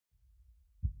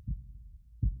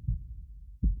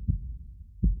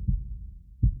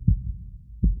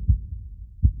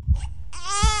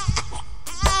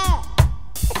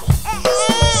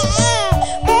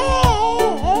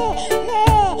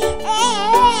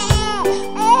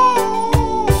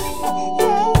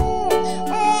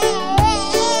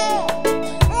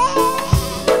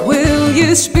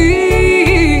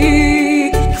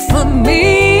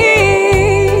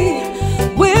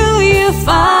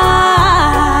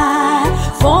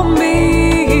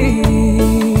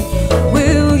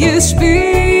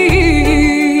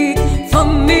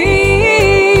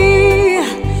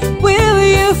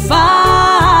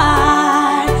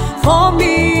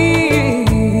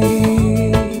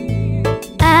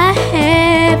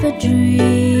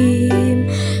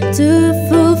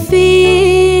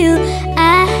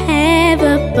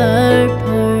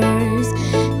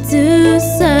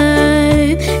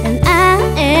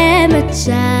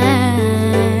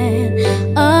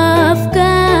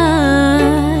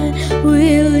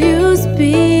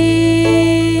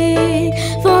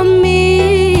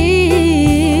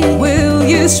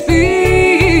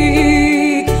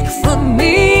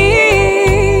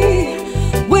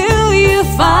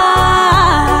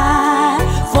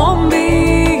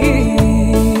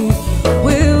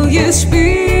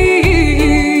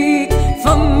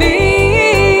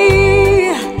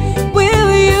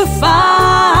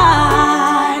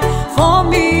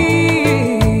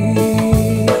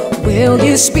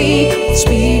you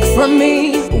speak for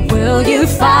me? Will you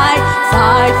fight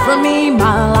for me?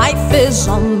 My life is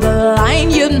on the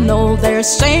line. You know they're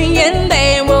saying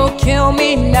they will kill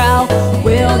me now.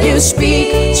 Will you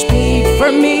speak for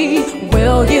me?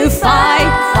 Will you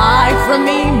fight for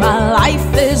me? My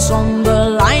life is on the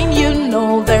line. You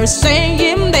know they're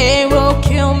saying they will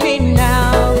kill me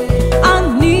now.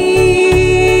 I need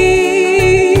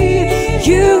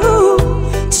you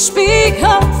to speak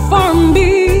up for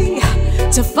me,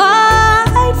 to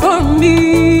fight for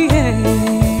me.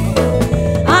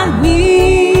 I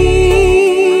need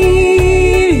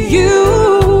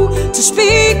you to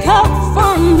speak up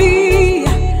for me.